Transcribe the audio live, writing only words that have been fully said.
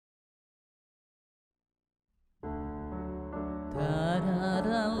Da da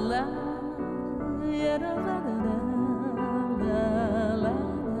da la, ya da da da da, la la la.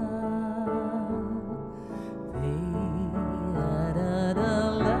 Dee da da da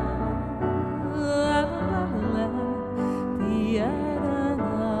la, la la la, dee da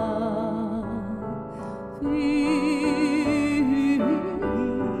da. Fee,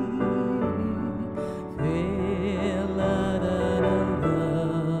 fee, la da da da.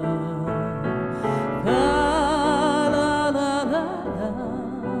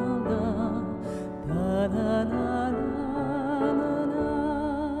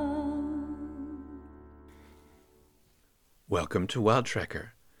 Welcome to Wild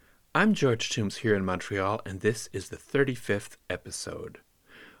Trekker. I'm George Toombs here in Montreal, and this is the 35th episode.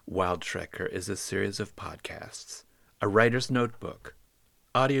 Wild Trekker is a series of podcasts, a writer's notebook,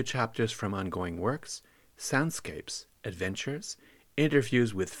 audio chapters from ongoing works, soundscapes, adventures,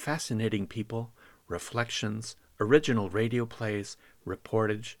 interviews with fascinating people, reflections, original radio plays,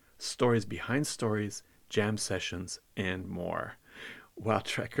 reportage, stories behind stories, jam sessions, and more. Wild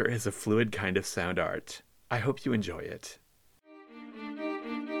Trekker is a fluid kind of sound art. I hope you enjoy it.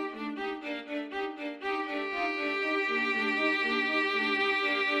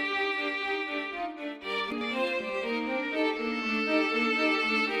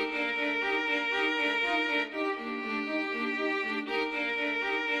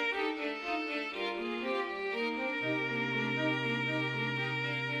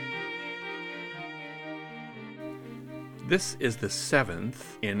 This is the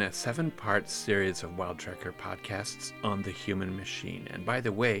seventh in a 7-part series of Wild Trekker podcasts on the human machine. And by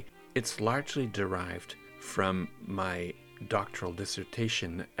the way, it's largely derived from my doctoral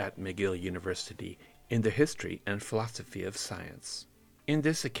dissertation at McGill University in the history and philosophy of science. In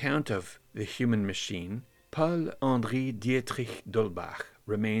this account of the human machine, Paul-Henri Dietrich d'Holbach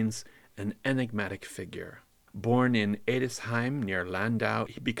remains an enigmatic figure. Born in Edesheim near Landau,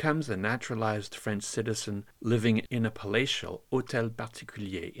 he becomes a naturalized French citizen living in a palatial Hôtel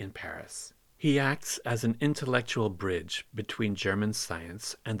Particulier in Paris. He acts as an intellectual bridge between German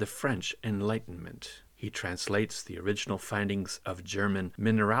science and the French Enlightenment. He translates the original findings of German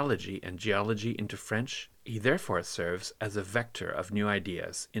mineralogy and geology into French. He therefore serves as a vector of new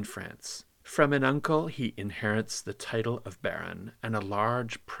ideas in France. From an uncle, he inherits the title of baron and a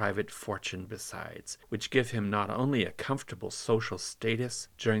large private fortune besides, which give him not only a comfortable social status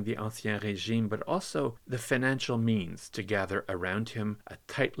during the Ancien Régime, but also the financial means to gather around him a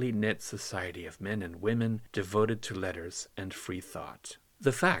tightly knit society of men and women devoted to letters and free thought.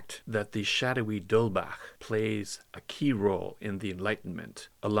 The fact that the shadowy d'Holbach plays a key role in the Enlightenment,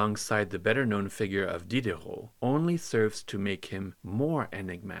 alongside the better-known figure of Diderot, only serves to make him more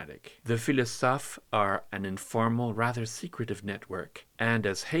enigmatic. The philosophes are an informal, rather secretive network, and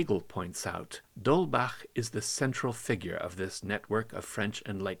as Hegel points out, d'Holbach is the central figure of this network of French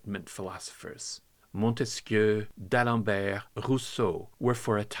Enlightenment philosophers. Montesquieu, d'Alembert, Rousseau were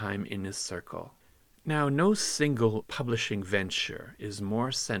for a time in his circle. Now, no single publishing venture is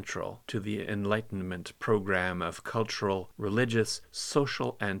more central to the Enlightenment program of cultural, religious,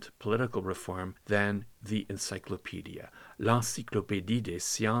 social, and political reform than the encyclopedia, l'Encyclopédie des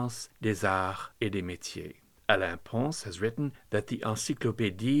sciences, des arts et des métiers. Alain Pons has written that the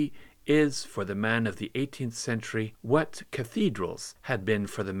encyclopédie is, for the man of the 18th century, what cathedrals had been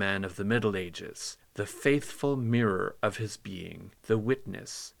for the man of the Middle Ages, the faithful mirror of his being, the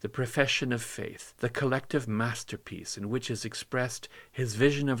witness, the profession of faith, the collective masterpiece in which is expressed his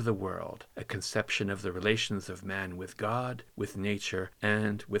vision of the world, a conception of the relations of man with God, with nature,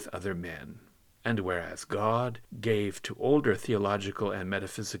 and with other men. And whereas God gave to older theological and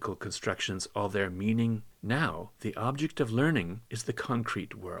metaphysical constructions all their meaning, now the object of learning is the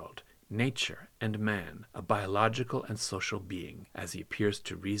concrete world, nature and man, a biological and social being, as he appears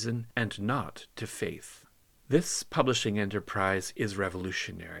to reason and not to faith. This publishing enterprise is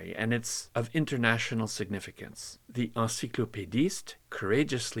revolutionary, and it's of international significance. The encyclopédistes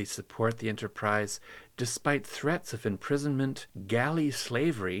courageously support the enterprise despite threats of imprisonment, galley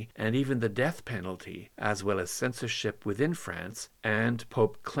slavery, and even the death penalty, as well as censorship within France and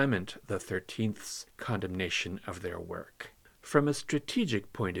Pope Clement XIII's condemnation of their work. From a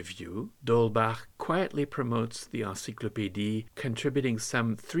strategic point of view, d'Holbach quietly promotes the Encyclopédie, contributing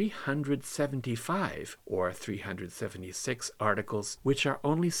some 375 or 376 articles, which are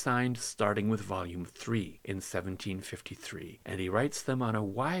only signed starting with Volume 3 in 1753, and he writes them on a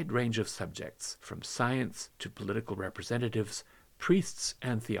wide range of subjects, from science to political representatives, priests,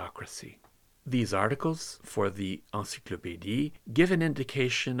 and theocracy. These articles for the Encyclopédie give an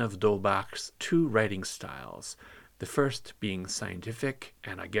indication of d'Holbach's two writing styles. the first being scientific,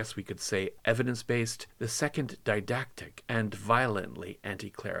 and I guess we could say evidence-based, the second didactic and violently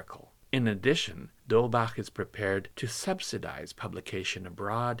anti-clerical. In addition, D'Holbach is prepared to subsidize publication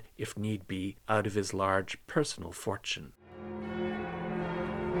abroad, if need be, out of his large personal fortune.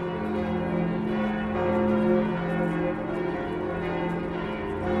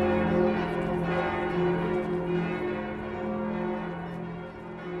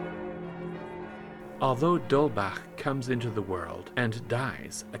 Although D'Holbach comes into the world and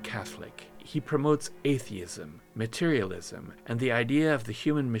dies a Catholic, he promotes atheism, materialism, and the idea of the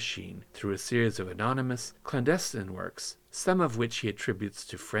human machine through a series of anonymous, clandestine works, some of which he attributes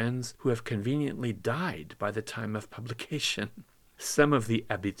to friends who have conveniently died by the time of publication. Some of the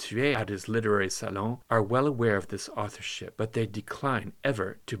habitués at his literary salon are well aware of this authorship, but they decline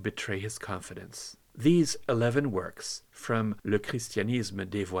ever to betray his confidence. These 11 works, from Le Christianisme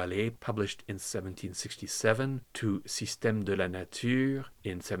dévoilé, published in 1767, to Système de la Nature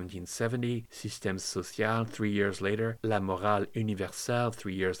in 1770, Système social 3 years later, La Morale universelle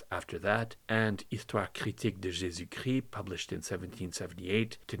 3 years after that, and Histoire critique de Jésus-Christ, published in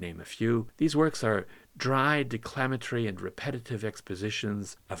 1778, to name a few. These works are dry, declamatory, and repetitive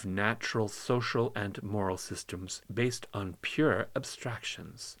expositions of natural, social, and moral systems based on pure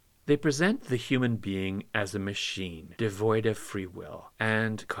abstractions. They present the human being as a machine, devoid of free will,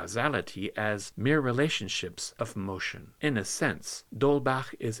 and causality as mere relationships of motion. In a sense,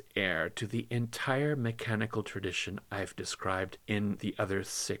 D'Holbach is heir to the entire mechanical tradition I've described in the other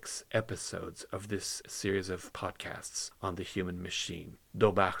 6 episodes of this series of podcasts on the human machine.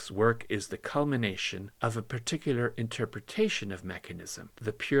 D'Holbach's work is the culmination of a particular interpretation of mechanism,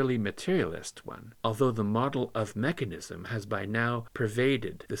 the purely materialist one, although the model of mechanism has by now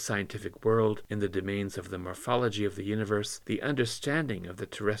pervaded the scientific world in the domains of the morphology of the universe, the understanding of the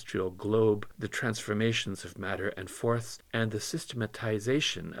terrestrial globe, the transformations of matter and force, and the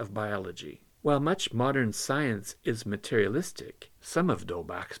systematization of biology. While much modern science is materialistic, some of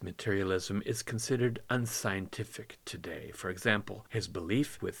D'Holbach's materialism is considered unscientific today. For example, his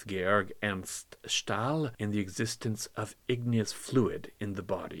belief with Georg Ernst Stahl in the existence of igneous fluid in the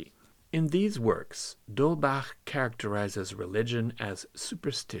body. In these works, D'Holbach characterizes religion as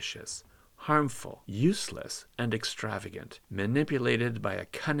superstitious, harmful, useless, and extravagant, manipulated by a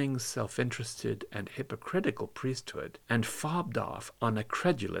cunning, self-interested, and hypocritical priesthood, and fobbed off on a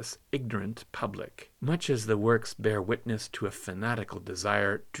credulous, ignorant public. Much as the works bear witness to a fanatical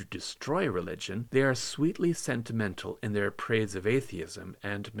desire to destroy religion, they are sweetly sentimental in their praise of atheism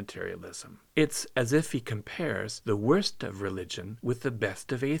and materialism. It's as if he compares the worst of religion with the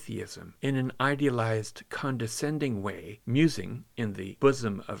best of atheism, in an idealized, condescending way, musing in the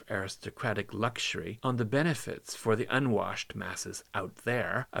bosom of aristocratic luxury on the benefits for the unwashed masses out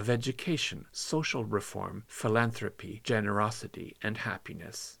there of education, social reform, philanthropy, generosity, and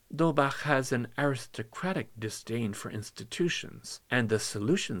happiness. D'Holbach has an aristocratic disdain for institutions, and the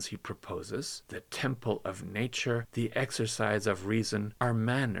solutions he proposes, the temple of nature, the exercise of reason, are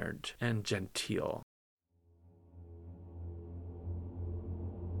mannered and genteel.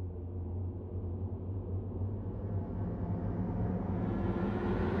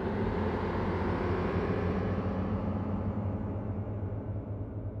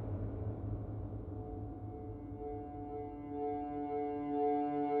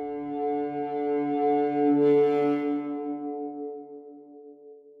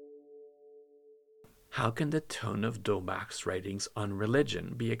 How can the tone of D'Holbach's writings on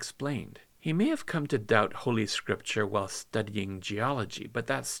religion be explained? He may have come to doubt Holy Scripture while studying geology, but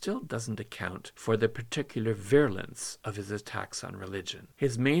that still doesn't account for the particular virulence of his attacks on religion.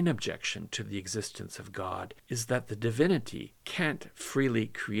 His main objection to the existence of God is that the divinity can't freely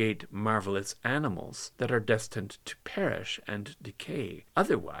create marvelous animals that are destined to perish and decay.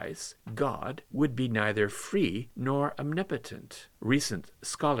 Otherwise, God would be neither free nor omnipotent. Recent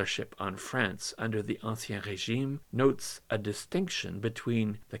scholarship on France under the Ancien Régime notes a distinction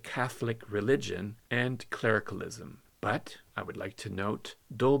between the Catholic religion and clericalism. But, I would like to note,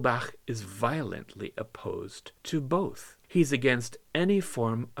 D'Holbach is violently opposed to both. He's against any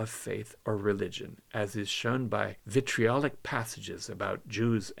form of faith or religion, as is shown by vitriolic passages about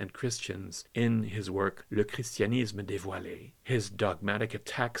Jews and Christians in his work Le Christianisme dévoilé. His dogmatic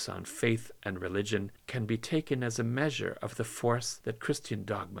attacks on faith and religion can be taken as a measure of the force that Christian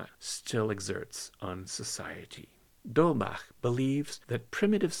dogma still exerts on society. D'Holbach believes that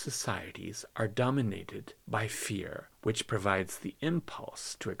primitive societies are dominated by fear, which provides the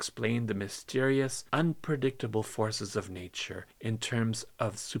impulse to explain the mysterious, unpredictable forces of nature in terms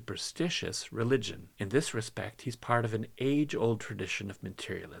of superstitious religion. In this respect, he's part of an age-old tradition of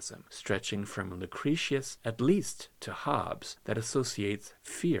materialism, stretching from Lucretius at least to Hobbes, that associates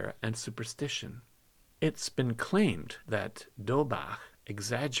fear and superstition. It's been claimed that D'Holbach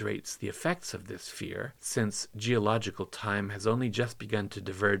exaggerates the effects of this fear, since geological time has only just begun to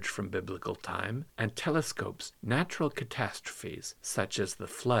diverge from biblical time, and telescopes natural catastrophes such as the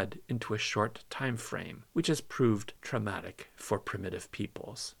flood into a short time frame, which has proved traumatic for primitive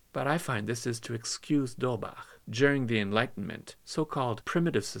peoples. But I find this is to excuse D'Holbach. During the Enlightenment, so-called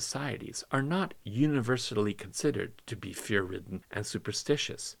primitive societies are not universally considered to be fear-ridden and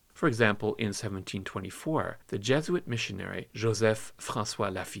superstitious. For example, in 1724, the Jesuit missionary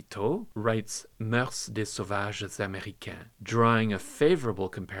Joseph-François Lafitau writes Mœurs des Sauvages Américains, drawing a favorable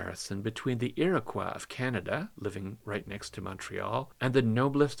comparison between the Iroquois of Canada, living right next to Montreal, and the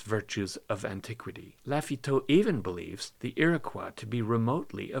noblest virtues of antiquity. Lafitau even believes the Iroquois to be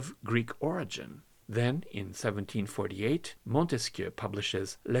remotely of Greek origin. Then, in 1748, Montesquieu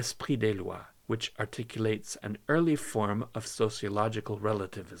publishes L'Esprit des Lois, which articulates an early form of sociological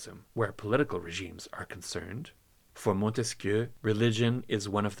relativism, where political regimes are concerned. For Montesquieu, religion is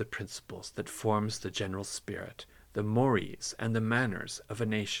one of the principles that forms the general spirit, the mores and the manners of a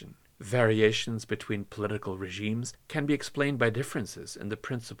nation. Variations between political regimes can be explained by differences in the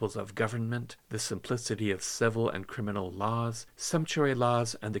principles of government, the simplicity of civil and criminal laws, sumptuary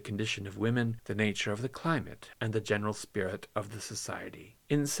laws and the condition of women, the nature of the climate, and the general spirit of the society.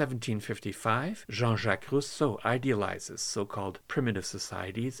 In 1755, Jean-Jacques Rousseau idealizes so-called primitive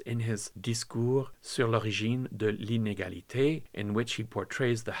societies in his Discours sur l'origine de l'inégalité, in which he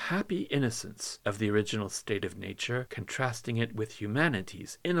portrays the happy innocence of the original state of nature, contrasting it with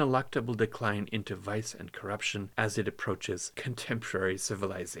humanity's ineluctable decline into vice and corruption as it approaches contemporary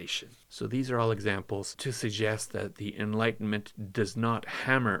civilization. So these are all examples to suggest that the Enlightenment does not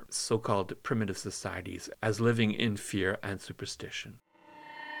hammer so-called primitive societies as living in fear and superstition.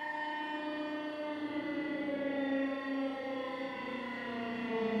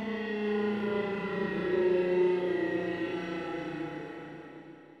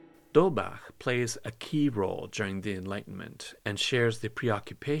 D'Holbach plays a key role during the Enlightenment and shares the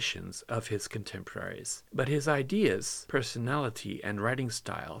preoccupations of his contemporaries. But his ideas, personality, and writing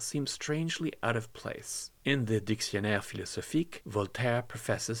style seem strangely out of place. In the Dictionnaire philosophique, Voltaire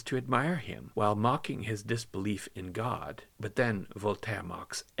professes to admire him, while mocking his disbelief in God. But then Voltaire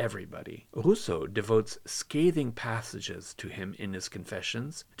mocks everybody. Rousseau devotes scathing passages to him in his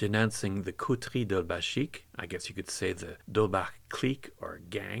Confessions, denouncing the coterie d'Holbachique, I guess you could say the D'Holbach clique or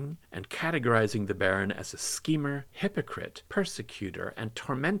gang, and categorizing the Baron as a schemer, hypocrite, persecutor, and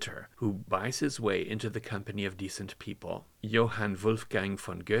tormentor who buys his way into the company of decent people. Johann Wolfgang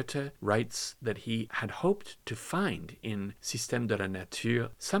von Goethe writes that he had hoped to find in Système de la Nature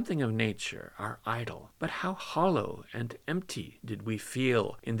something of nature, our idol. But how hollow and empty did we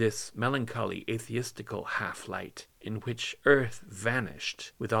feel in this melancholy atheistical half-light, in which earth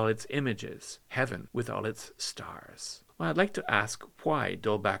vanished with all its images, heaven with all its stars. Well, I'd like to ask why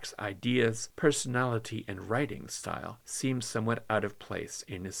D'Holbach's ideas, personality, and writing style seem somewhat out of place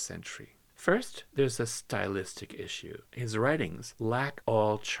in his century. First, there's a stylistic issue. His writings lack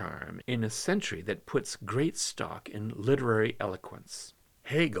all charm in a century that puts great stock in literary eloquence.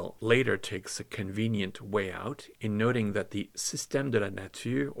 Hegel later takes a convenient way out in noting that the Système de la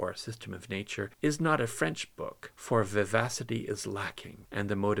Nature, or System of Nature, is not a French book, for vivacity is lacking and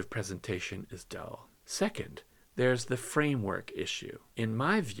the mode of presentation is dull. Second, there's the framework issue. In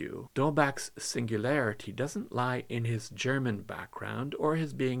my view, D'Holbach's singularity doesn't lie in his German background or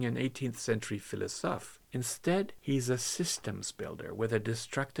his being an 18th century philosophe. Instead, he's a systems builder with a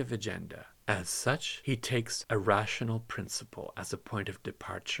destructive agenda. As such, he takes a rational principle as a point of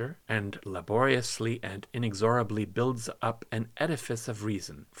departure and laboriously and inexorably builds up an edifice of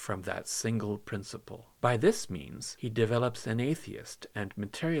reason from that single principle. By this means, he develops an atheist and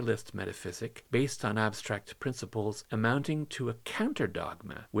materialist metaphysic based on abstract principles amounting to a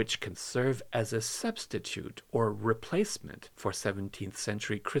counter-dogma which can serve as a substitute or replacement for 17th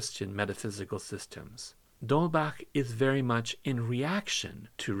century Christian metaphysical systems. D'Holbach is very much in reaction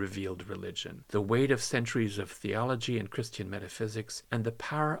to revealed religion, the weight of centuries of theology and Christian metaphysics, and the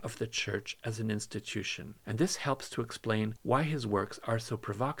power of the Church as an institution. And this helps to explain why his works are so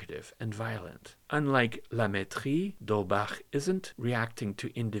provocative and violent. Unlike La Métrie, D'Holbach isn't reacting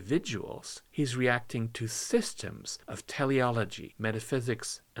to individuals, he's reacting to systems of teleology,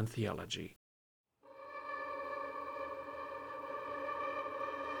 metaphysics, and theology.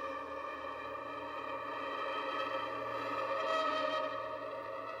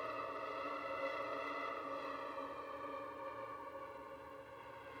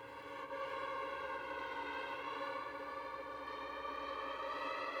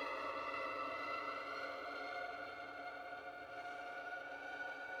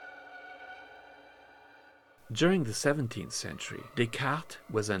 During the 17th century, Descartes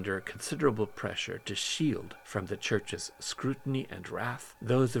was under considerable pressure to shield from the Church's scrutiny and wrath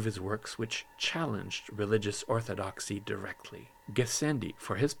those of his works which challenged religious orthodoxy directly. Gassendi,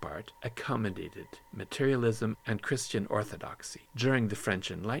 for his part, accommodated materialism and Christian orthodoxy. During the French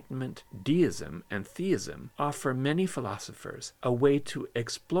Enlightenment, deism and theism offer many philosophers a way to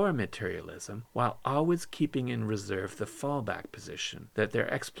explore materialism while always keeping in reserve the fallback position that their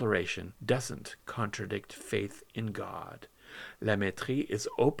exploration doesn't contradict faith in God. La Mettrie is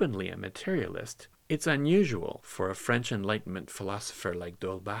openly a materialist. It's unusual for a French Enlightenment philosopher like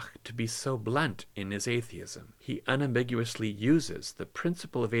d'Holbach to be so blunt in his atheism. He unambiguously uses the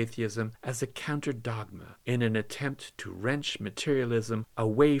principle of atheism as a counter-dogma in an attempt to wrench materialism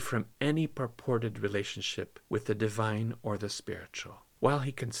away from any purported relationship with the divine or the spiritual. While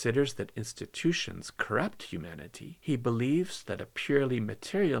he considers that institutions corrupt humanity, he believes that a purely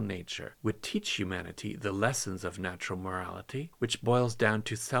material nature would teach humanity the lessons of natural morality, which boils down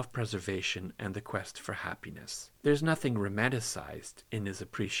to self-preservation and the quest for happiness. There's nothing romanticized in his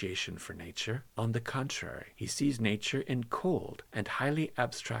appreciation for nature. On the contrary, he sees nature in cold and highly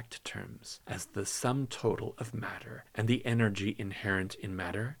abstract terms as the sum total of matter, and the energy inherent in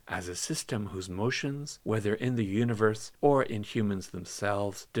matter as a system whose motions, whether in the universe or in humans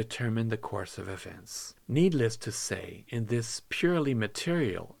themselves, determine the course of events. Needless to say, in this purely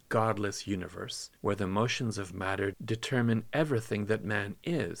material, godless universe, where the motions of matter determine everything that man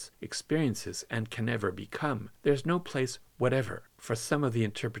is, experiences, and can ever become, there's no place whatever for some of the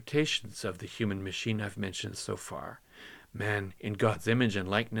interpretations of the human machine I've mentioned so far. Man in God's image and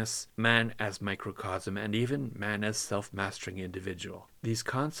likeness, man as microcosm, and even man as self-mastering individual. These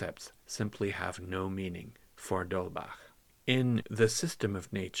concepts simply have no meaning for d'Holbach. In The System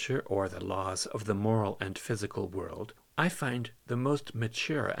of Nature, or the Laws of the Moral and Physical World, I find the most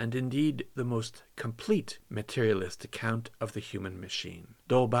mature and indeed the most complete materialist account of the human machine.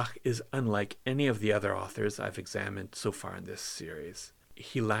 D'Holbach is unlike any of the other authors I've examined so far in this series.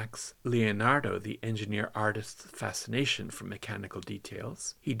 He lacks Leonardo the engineer-artist's fascination for mechanical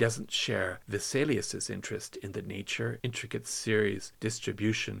details. He doesn't share Vesalius's interest in the nature, intricate series,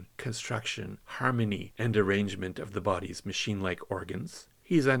 distribution, construction, harmony, and arrangement of the body's machine-like organs.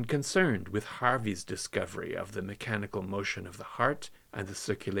 He's unconcerned with Harvey's discovery of the mechanical motion of the heart and the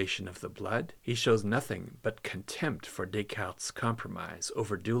circulation of the blood. He shows nothing but contempt for Descartes' compromise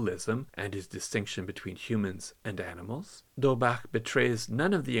over dualism and his distinction between humans and animals. D'Holbach betrays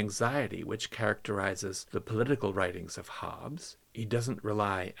none of the anxiety which characterizes the political writings of Hobbes. He doesn't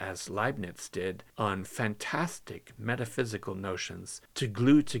rely, as Leibniz did, on fantastic metaphysical notions to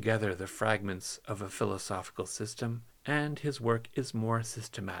glue together the fragments of a philosophical system, and his work is more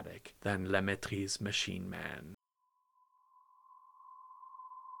systematic than La Mettrie's Machine Man.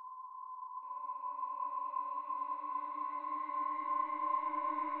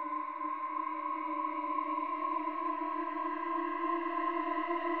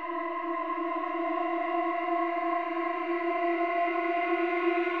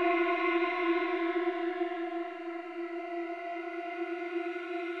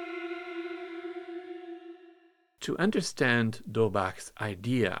 To understand d'Holbach's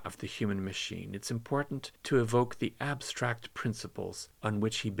idea of the human machine, it's important to evoke the abstract principles on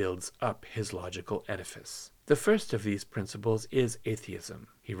which he builds up his logical edifice. The first of these principles is atheism.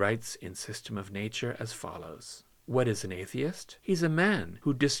 He writes in System of Nature as follows. What is an atheist? He's a man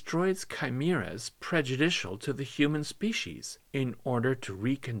who destroys chimeras prejudicial to the human species in order to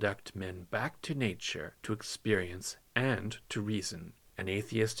reconduct men back to nature, to experience, and to reason. An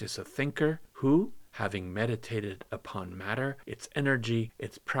atheist is a thinker who, having meditated upon matter, its energy,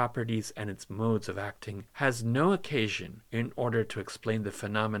 its properties, and its modes of acting, has no occasion, in order to explain the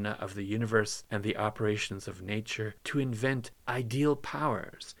phenomena of the universe and the operations of nature, to invent ideal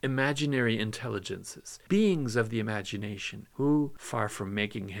powers, imaginary intelligences, beings of the imagination, who, far from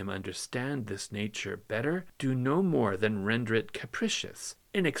making him understand this nature better, do no more than render it capricious,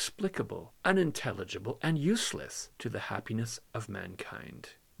 inexplicable, unintelligible, and useless to the happiness of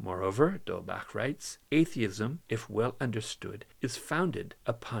mankind. Moreover, d'Holbach writes, atheism, if well understood, is founded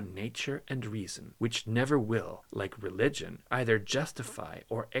upon nature and reason, which never will, like religion, either justify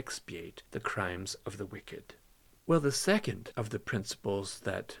or expiate the crimes of the wicked. Well, the second of the principles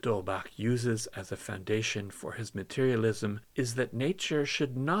that d'Holbach uses as a foundation for his materialism is that nature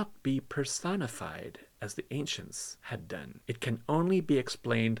should not be personified, as the ancients had done. It can only be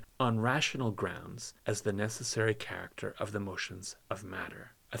explained on rational grounds as the necessary character of the motions of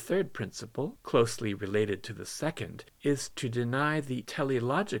matter. A third principle, closely related to the second, is to deny the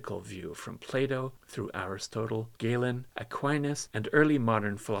teleological view from Plato through Aristotle, Galen, Aquinas, and early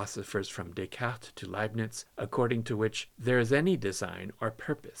modern philosophers from Descartes to Leibniz, according to which there is any design or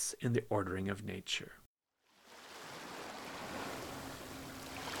purpose in the ordering of nature.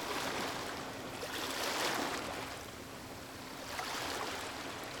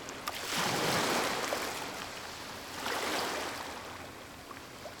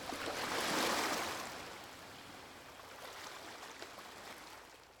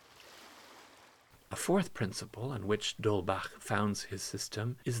 A fourth principle on which D'Holbach founds his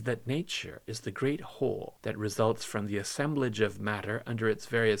system is that nature is the great whole that results from the assemblage of matter under its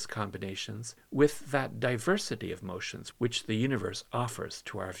various combinations, with that diversity of motions which the universe offers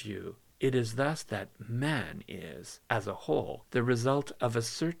to our view. It is thus that man is, as a whole, the result of a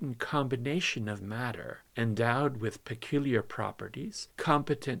certain combination of matter, endowed with peculiar properties,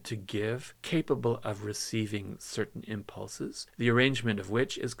 competent to give, capable of receiving certain impulses, the arrangement of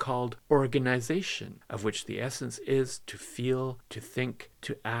which is called organization, of which the essence is to feel, to think,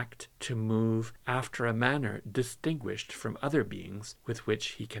 to act, to move, after a manner distinguished from other beings with which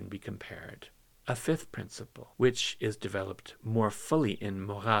he can be compared. A fifth principle, which is developed more fully in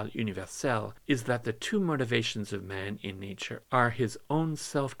Morale Universelle, is that the two motivations of man in nature are his own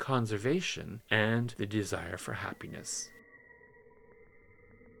self-conservation and the desire for happiness.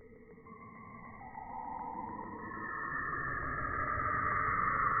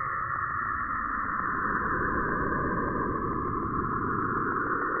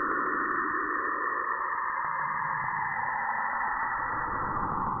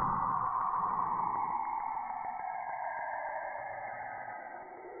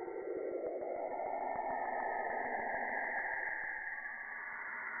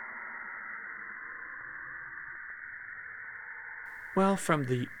 Well, from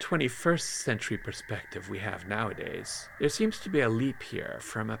the 21st century perspective we have nowadays, there seems to be a leap here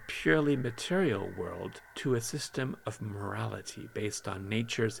from a purely material world to a system of morality based on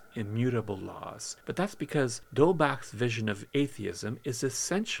nature's immutable laws. But that's because D'Holbach's vision of atheism is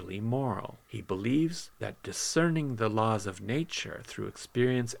essentially moral. He believes that discerning the laws of nature through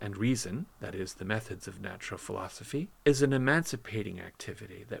experience and reason, that is, the methods of natural philosophy, is an emancipating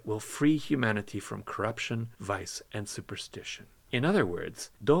activity that will free humanity from corruption, vice, and superstition. In other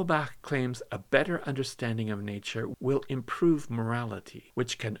words, D'Holbach claims a better understanding of nature will improve morality,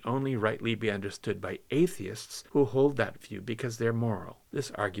 which can only rightly be understood by atheists who hold that view because they're moral.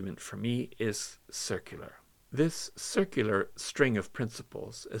 This argument, for me, is circular. This circular string of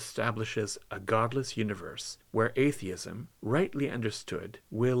principles establishes a godless universe where atheism, rightly understood,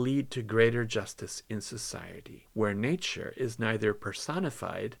 will lead to greater justice in society, where nature is neither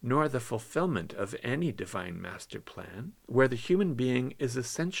personified nor the fulfillment of any divine master plan, where the human being is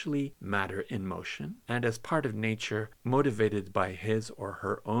essentially matter in motion, and as part of nature motivated by his or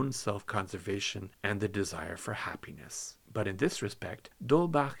her own self-conservation and the desire for happiness. But in this respect,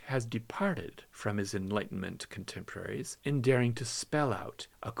 D'Holbach has departed from his Enlightenment contemporaries in daring to spell out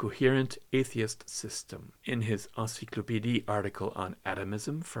a coherent atheist system. In his Encyclopédie article on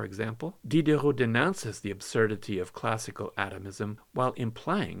atomism, for example, Diderot denounces the absurdity of classical atomism while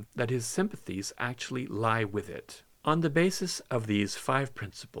implying that his sympathies actually lie with it. On the basis of these 5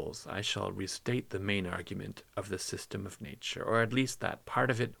 principles, I shall restate the main argument of the system of nature, or at least that part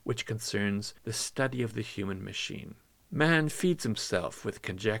of it which concerns the study of the human machine. Man feeds himself with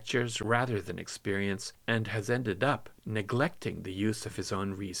conjectures rather than experience, and has ended up neglecting the use of his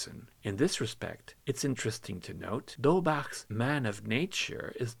own reason. In this respect, it's interesting to note, D'Holbach's man of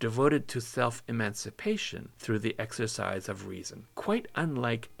nature is devoted to self-emancipation through the exercise of reason, quite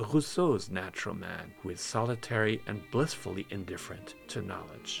unlike Rousseau's natural man, who is solitary and blissfully indifferent to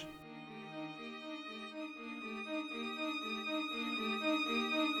knowledge.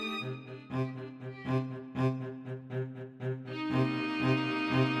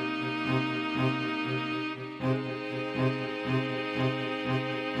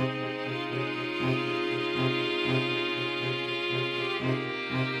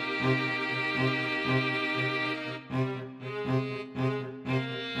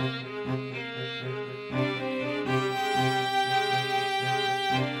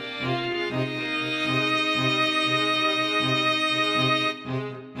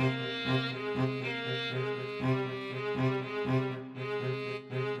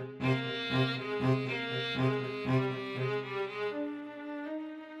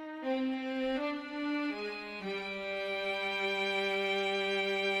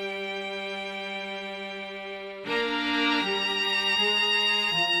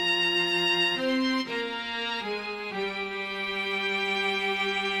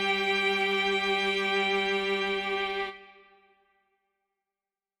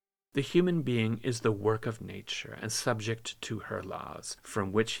 The human being is the work of nature and subject to her laws,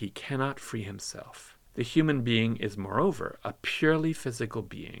 from which he cannot free himself. The human being is, moreover, a purely physical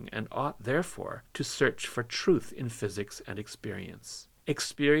being, and ought, therefore, to search for truth in physics and experience.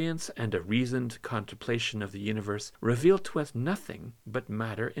 Experience and a reasoned contemplation of the universe reveal to us nothing but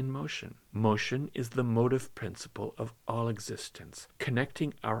matter in motion. Motion is the motive principle of all existence,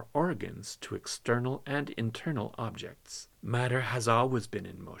 connecting our organs to external and internal objects. Matter has always been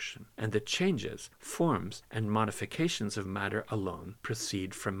in motion, and the changes, forms, and modifications of matter alone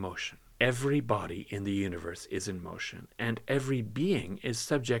proceed from motion. Every body in the universe is in motion, and every being is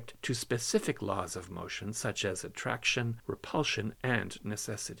subject to specific laws of motion, such as attraction, repulsion, and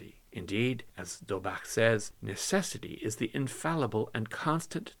necessity. Indeed, as D'Holbach says, necessity is the infallible and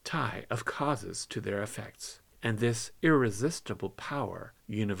constant tie of causes to their effects. And this irresistible power,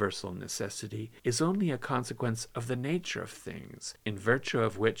 universal necessity, is only a consequence of the nature of things, in virtue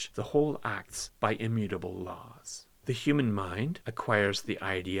of which the whole acts by immutable laws. The human mind acquires the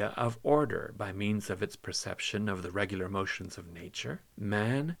idea of order by means of its perception of the regular motions of nature.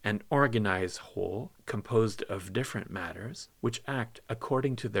 Man, an organized whole, composed of different matters, which act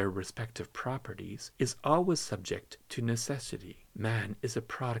according to their respective properties, is always subject to necessity. Man is a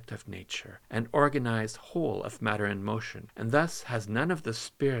product of nature, an organized whole of matter and motion, and thus has none of the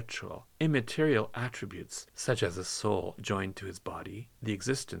spiritual, immaterial attributes, such as a soul joined to his body, the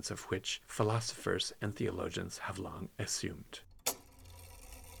existence of which philosophers and theologians have long assumed.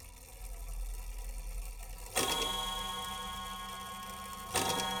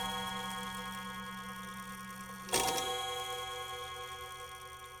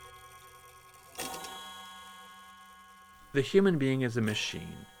 The human being is a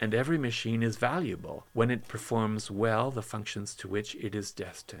machine, and every machine is valuable when it performs well the functions to which it is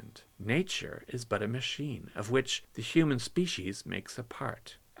destined. Nature is but a machine, of which the human species makes a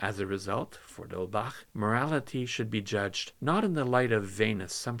part. As a result, for D'Holbach, morality should be judged not in the light of vain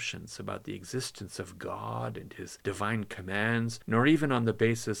assumptions about the existence of God and his divine commands, nor even on the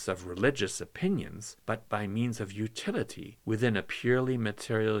basis of religious opinions, but by means of utility within a purely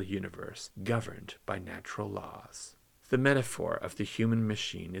material universe governed by natural laws. The metaphor of the human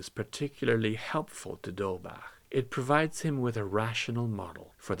machine is particularly helpful to D'Holbach. It provides him with a rational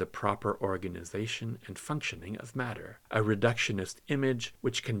model for the proper organization and functioning of matter, a reductionist image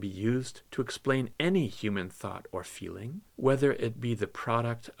which can be used to explain any human thought or feeling, whether it be the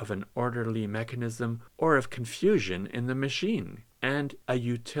product of an orderly mechanism or of confusion in the machine, and a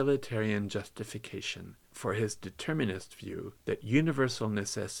utilitarian justification for his determinist view that universal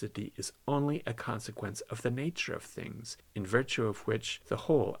necessity is only a consequence of the nature of things, in virtue of which the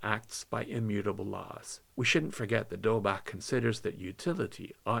whole acts by immutable laws. We shouldn't forget that D'Holbach considers that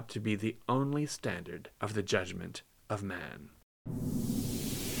utility ought to be the only standard of the judgment of man.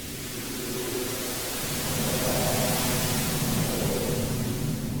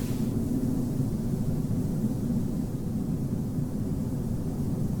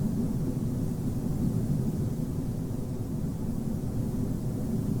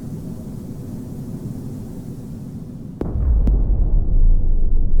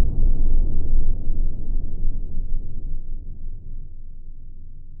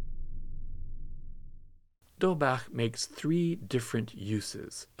 D'Holbach makes three different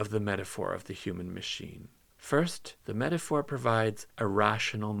uses of the metaphor of the human machine. First, the metaphor provides a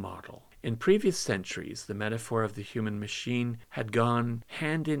rational model. In previous centuries, the metaphor of the human machine had gone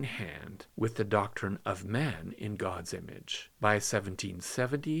hand in hand with the doctrine of man in God's image. By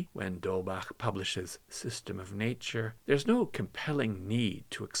 1770, when D'Holbach publishes System of Nature, there's no compelling need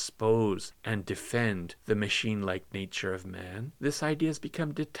to expose and defend the machine-like nature of man. This idea has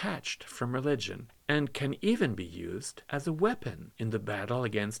become detached from religion and can even be used as a weapon in the battle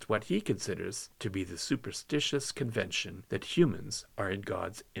against what he considers to be the superstitious convention that humans are in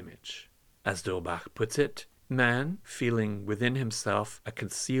God's image. As D'Holbach puts it, man, feeling within himself a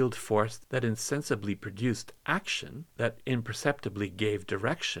concealed force that insensibly produced action, that imperceptibly gave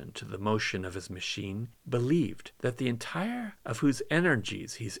direction to the motion of his machine, believed that the entire of whose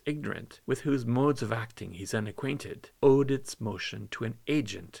energies he's ignorant, with whose modes of acting he's unacquainted, owed its motion to an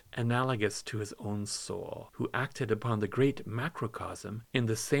agent analogous to his own soul, who acted upon the great macrocosm in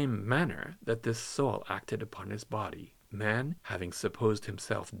the same manner that this soul acted upon his body. Man, having supposed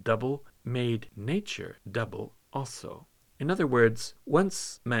himself double, made nature double also. In other words,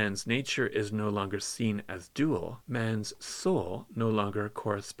 once man's nature is no longer seen as dual, man's soul no longer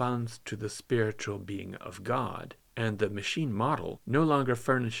corresponds to the spiritual being of God, and the machine model no longer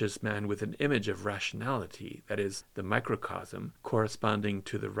furnishes man with an image of rationality, that is, the microcosm corresponding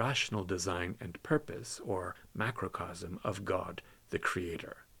to the rational design and purpose, or macrocosm, of God, the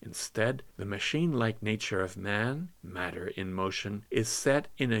Creator. Instead, the machine-like nature of man, matter in motion, is set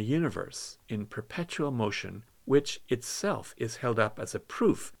in a universe in perpetual motion, which itself is held up as a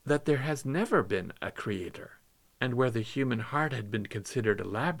proof that there has never been a creator. And where the human heart had been considered a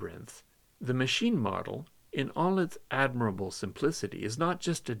labyrinth, the machine model, in all its admirable simplicity, is not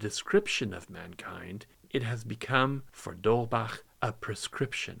just a description of mankind, it has become, for D'Holbach, a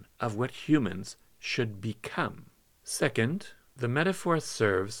prescription of what humans should become. Second, the metaphor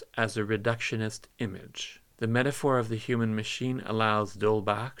serves as a reductionist image. The metaphor of the human machine allows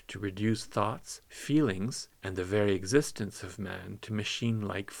D'Holbach to reduce thoughts, feelings, and the very existence of man to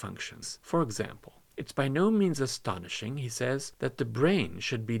machine-like functions. For example, it's by no means astonishing, he says, that the brain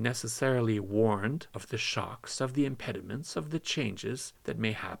should be necessarily warned of the shocks, of the impediments, of the changes that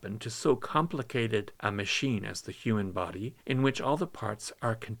may happen to so complicated a machine as the human body, in which all the parts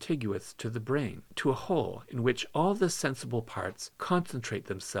are contiguous to the brain, to a whole in which all the sensible parts concentrate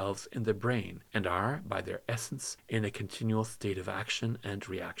themselves in the brain and are, by their essence, in a continual state of action and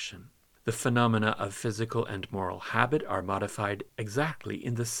reaction. The phenomena of physical and moral habit are modified exactly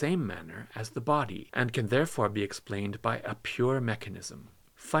in the same manner as the body, and can therefore be explained by a pure mechanism.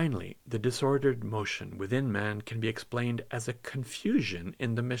 Finally, the disordered motion within man can be explained as a confusion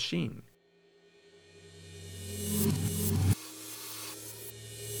in the machine.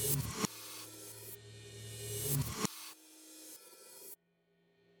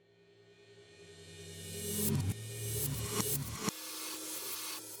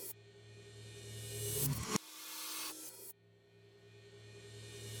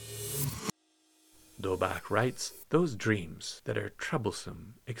 D'Holbach writes, those dreams that are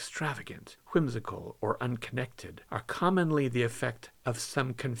troublesome, extravagant, whimsical, or unconnected are commonly the effect of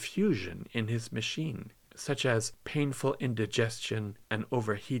some confusion in his machine, such as painful indigestion, an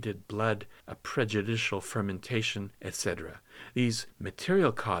overheated blood, a prejudicial fermentation, etc. These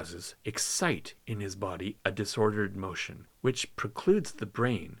material causes excite in his body a disordered motion, which precludes the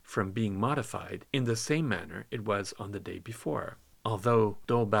brain from being modified in the same manner it was on the day before. Although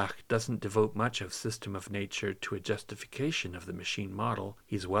D'Holbach doesn't devote much of System of Nature to a justification of the machine model,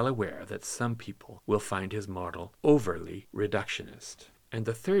 he's well aware that some people will find his model overly reductionist. And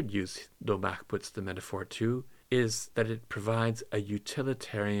the third use D'Holbach puts the metaphor to is that it provides a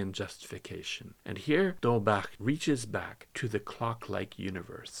utilitarian justification. And here D'Holbach reaches back to the clock-like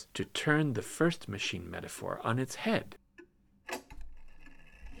universe to turn the first machine metaphor on its head.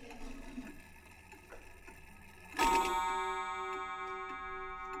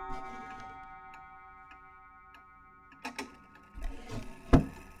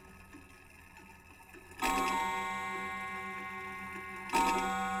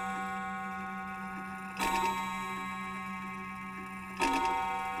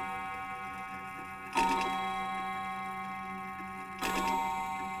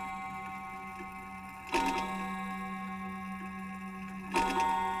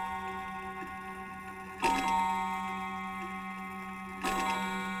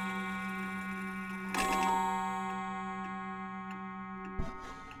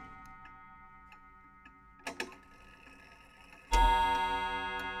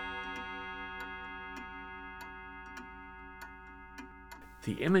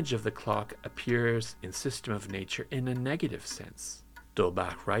 The image of the clock appears in System of Nature in a negative sense.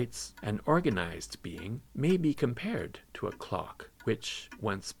 D'Holbach writes, an organized being may be compared to a clock, which,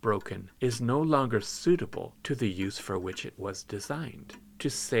 once broken, is no longer suitable to the use for which it was designed. To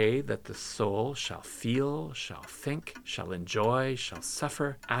say that the soul shall feel, shall think, shall enjoy, shall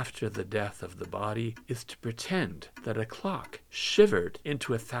suffer after the death of the body is to pretend that a clock, shivered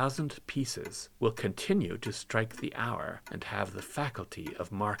into 1,000 pieces, will continue to strike the hour and have the faculty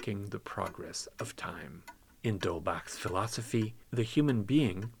of marking the progress of time. In D'Holbach's philosophy, the human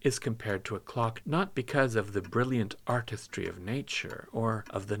being is compared to a clock not because of the brilliant artistry of nature or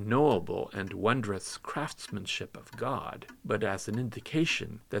of the knowable and wondrous craftsmanship of God, but as an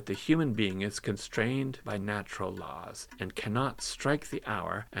indication that the human being is constrained by natural laws and cannot strike the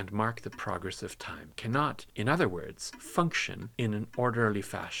hour and mark the progress of time, cannot, in other words, function in an orderly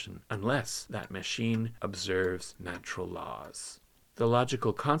fashion unless that machine observes natural laws. The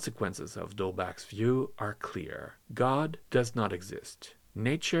logical consequences of D'Holbach's view are clear. God does not exist.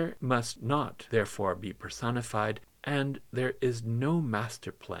 Nature must not, therefore, be personified, and there is no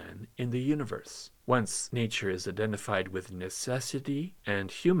master plan in the universe. Once nature is identified with necessity,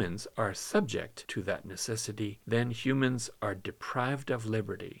 and humans are subject to that necessity, then humans are deprived of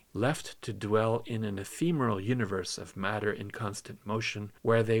liberty, left to dwell in an ephemeral universe of matter in constant motion,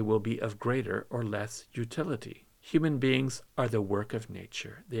 where they will be of greater or less utility. Human beings are the work of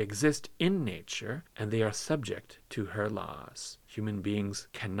nature. They exist in nature, and they are subject to her laws. Human beings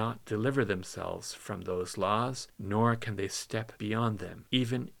cannot deliver themselves from those laws, nor can they step beyond them,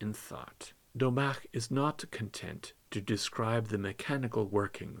 even in thought. D'Holbach is not content to describe the mechanical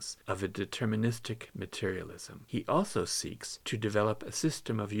workings of a deterministic materialism. He also seeks to develop a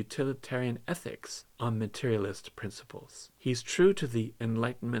system of utilitarian ethics on materialist principles. He's true to the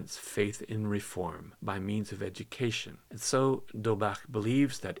Enlightenment's faith in reform by means of education, and so D'Holbach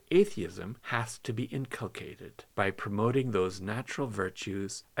believes that atheism has to be inculcated by promoting those natural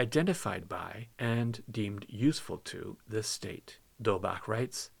virtues identified by and deemed useful to the state. D'Holbach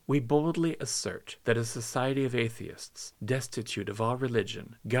writes, "We boldly assert that a society of atheists, destitute of all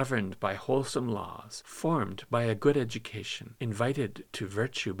religion, governed by wholesome laws, formed by a good education, invited to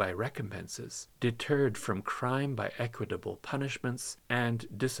virtue by recompenses, deterred from crime by equitable punishments, and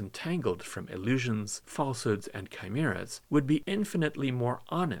disentangled from illusions, falsehoods, and chimeras, would be infinitely more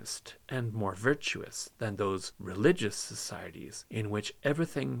honest and more virtuous than those religious societies in which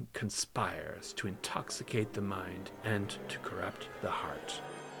everything conspires to intoxicate the mind and to corrupt the heart."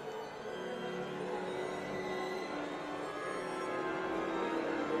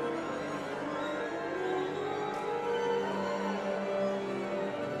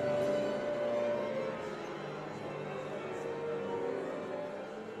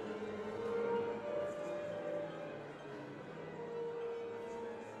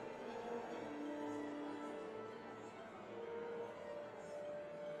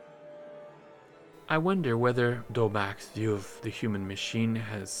 I wonder whether D'Holbach's view of the human machine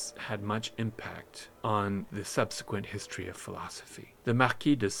has had much impact on the subsequent history of philosophy. The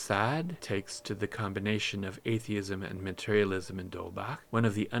Marquis de Sade takes to the combination of atheism and materialism in D'Holbach. One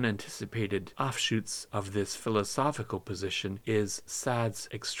of the unanticipated offshoots of this philosophical position is Sade's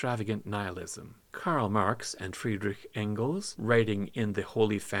extravagant nihilism. Karl Marx and Friedrich Engels, writing in The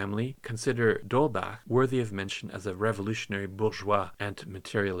Holy Family, consider D'Holbach worthy of mention as a revolutionary bourgeois and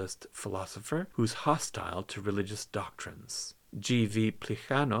materialist philosopher who's hostile to religious doctrines. G.V.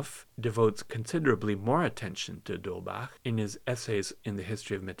 Plekhanov devotes considerably more attention to D'Holbach in his essays in the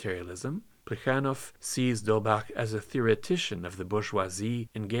history of materialism. Plekhanov sees D'Holbach as a theoretician of the bourgeoisie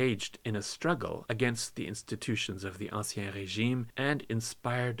engaged in a struggle against the institutions of the Ancien Régime and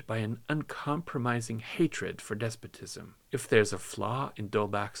inspired by an uncompromising hatred for despotism. If there's a flaw in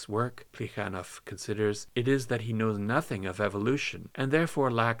D'Holbach's work, Plekhanov considers, it is that he knows nothing of evolution and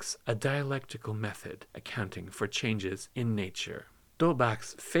therefore lacks a dialectical method accounting for changes in nature.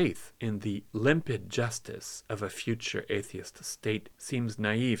 D'Holbach's faith in the limpid justice of a future atheist state seems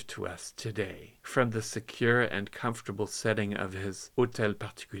naive to us today. From the secure and comfortable setting of his Hôtel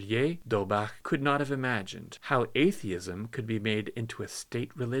Particulier, D'Holbach could not have imagined how atheism could be made into a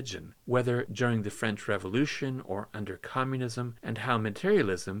state religion, whether during the French Revolution or under communism, and how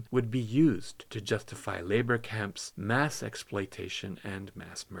materialism would be used to justify labor camps, mass exploitation, and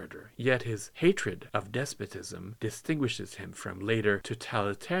mass murder. Yet his hatred of despotism distinguishes him from later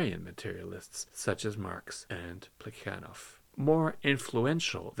totalitarian materialists such as Marx and Plekhanov. More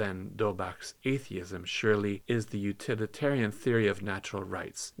influential than D'Holbach's atheism, surely, is the utilitarian theory of natural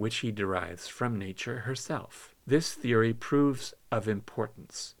rights, which he derives from nature herself. This theory proves of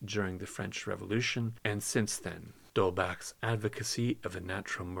importance during the French Revolution and since then. D'Holbach's advocacy of a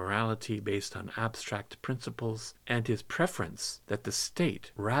natural morality based on abstract principles and his preference that the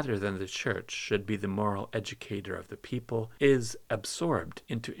state, rather than the church, should be the moral educator of the people is absorbed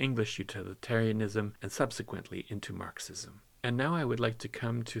into English utilitarianism and subsequently into Marxism. And now I would like to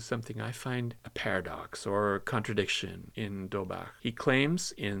come to something I find a paradox or contradiction in D'Holbach. He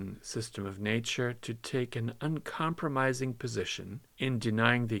claims in System of Nature to take an uncompromising position in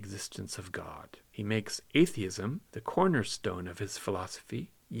denying the existence of God. He makes atheism the cornerstone of his philosophy.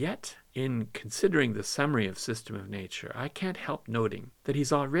 Yet, in considering the summary of System of Nature, I can't help noting that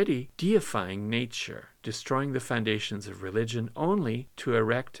he's already deifying nature, destroying the foundations of religion only to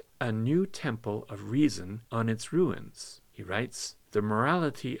erect a new temple of reason on its ruins. He writes, "The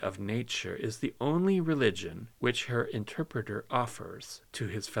morality of nature is the only religion which her interpreter offers to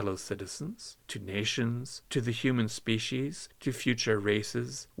his fellow citizens, to nations, to the human species, to future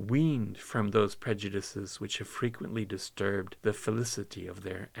races, weaned from those prejudices which have frequently disturbed the felicity of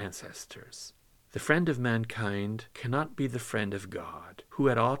their ancestors. The friend of mankind cannot be the friend of God, who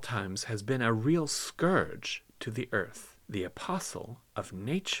at all times has been a real scourge to the earth. The apostle of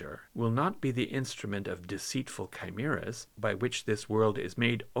nature will not be the instrument of deceitful chimeras, by which this world is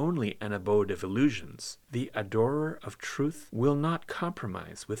made only an abode of illusions. The adorer of truth will not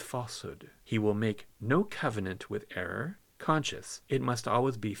compromise with falsehood. He will make no covenant with error, conscious, it must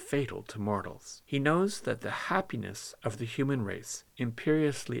always be fatal to mortals. He knows that the happiness of the human race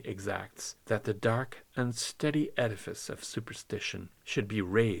imperiously exacts that the dark, unsteady edifice of superstition should be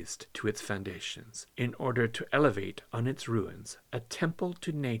razed to its foundations, in order to elevate on its ruins a temple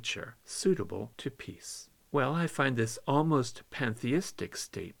to nature suitable to peace. Well, I find this almost pantheistic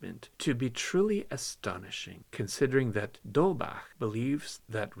statement to be truly astonishing, considering that D'Holbach believes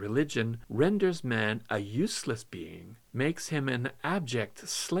that religion renders man a useless being, makes him an abject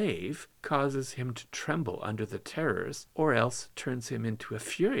slave, causes him to tremble under the terrors, or else turns him into a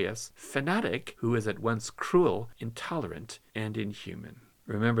furious fanatic who is at once cruel, intolerant, and inhuman.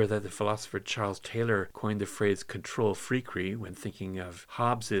 Remember that the philosopher Charles Taylor coined the phrase control freakery when thinking of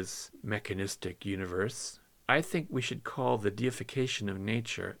Hobbes's mechanistic universe. I think we should call the deification of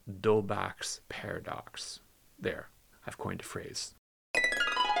nature D'Holbach's paradox. There, I've coined a phrase.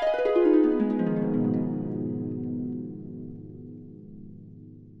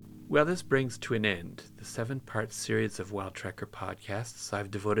 Well, this brings to an end the 7-part series of Wild Trekker podcasts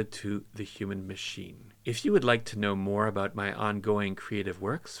I've devoted to the human machine. If you would like to know more about my ongoing creative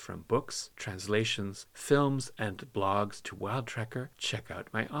works, from books, translations, films, and blogs to Wild Trekker, check out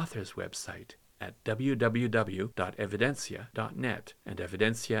my author's website at www.evidencia.net, and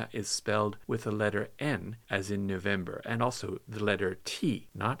Evidencia is spelled with the letter N as in November, and also the letter T,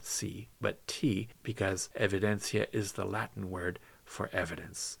 not C, but T, because evidencia is the Latin word for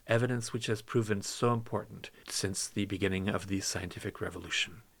evidence. Evidence which has proven so important since the beginning of the scientific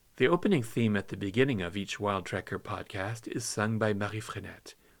revolution. The opening theme at the beginning of each Wild Trekker podcast is sung by Marie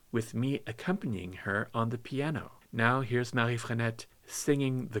Frenette, with me accompanying her on the piano. Now here's Marie Frenette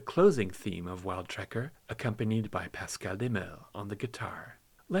singing the closing theme of Wild Trekker, accompanied by Pascal Desmeurs on the guitar.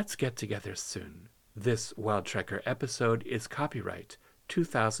 Let's get together soon. This Wild Trekker episode is copyright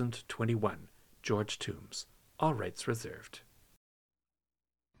 2021, George Toombs. All rights reserved.